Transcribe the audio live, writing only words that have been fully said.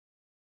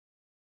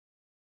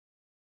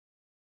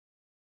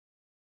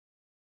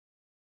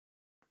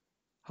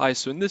Hi,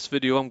 so in this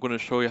video I'm going to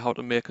show you how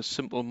to make a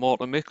simple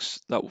mortar mix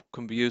that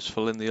can be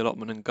useful in the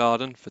allotment and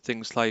garden for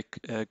things like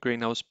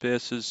greenhouse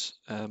spaces,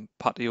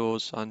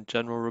 patios and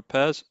general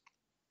repairs.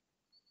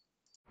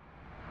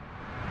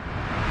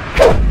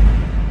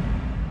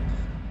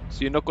 So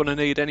you're not going to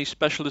need any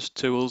specialist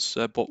tools,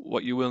 but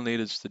what you will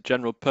need is the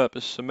general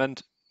purpose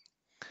cement,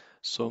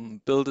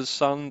 some builder's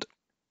sand,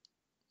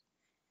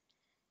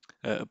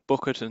 a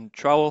bucket and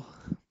trowel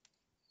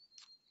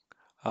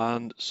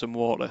and some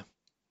water.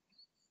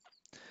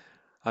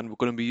 And we're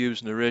going to be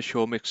using a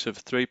ratio mix of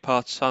 3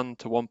 parts sand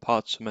to 1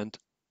 part cement.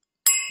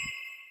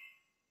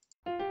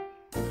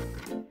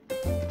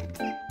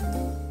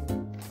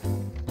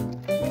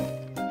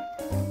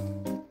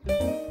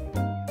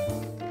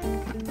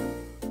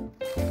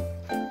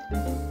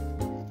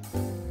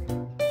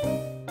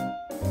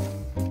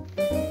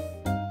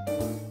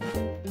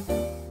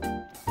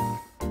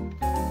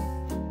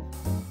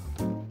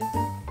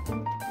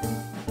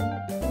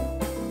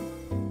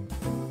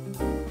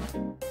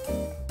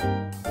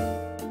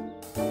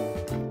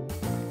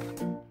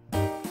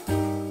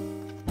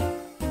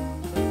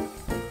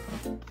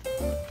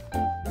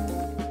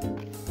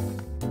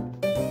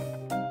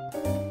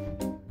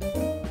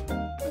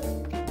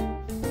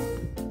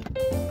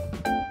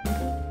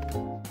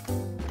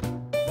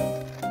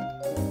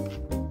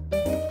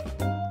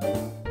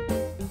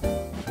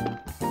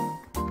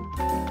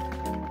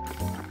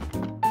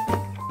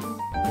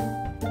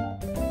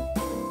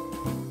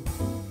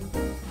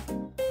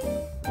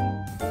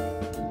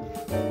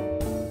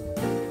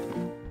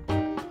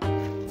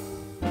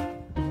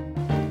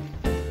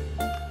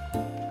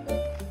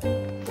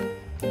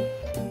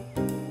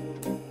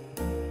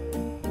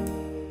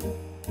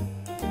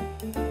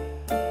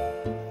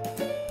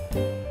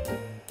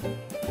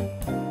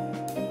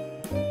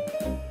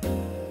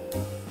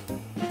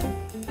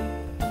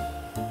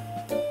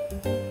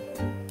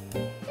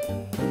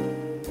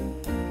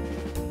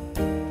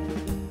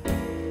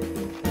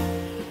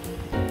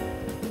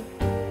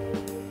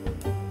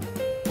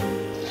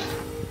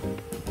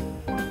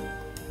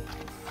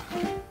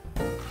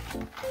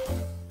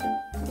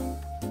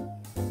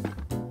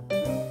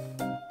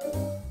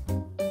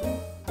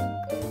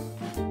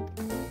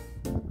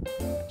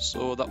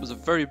 So that was a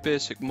very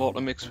basic mortar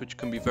mix which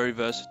can be very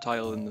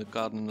versatile in the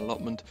garden and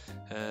allotment.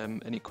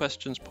 Any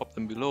questions, pop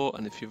them below,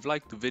 and if you've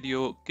liked the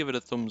video, give it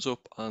a thumbs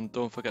up and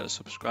don't forget to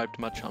subscribe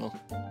to my channel.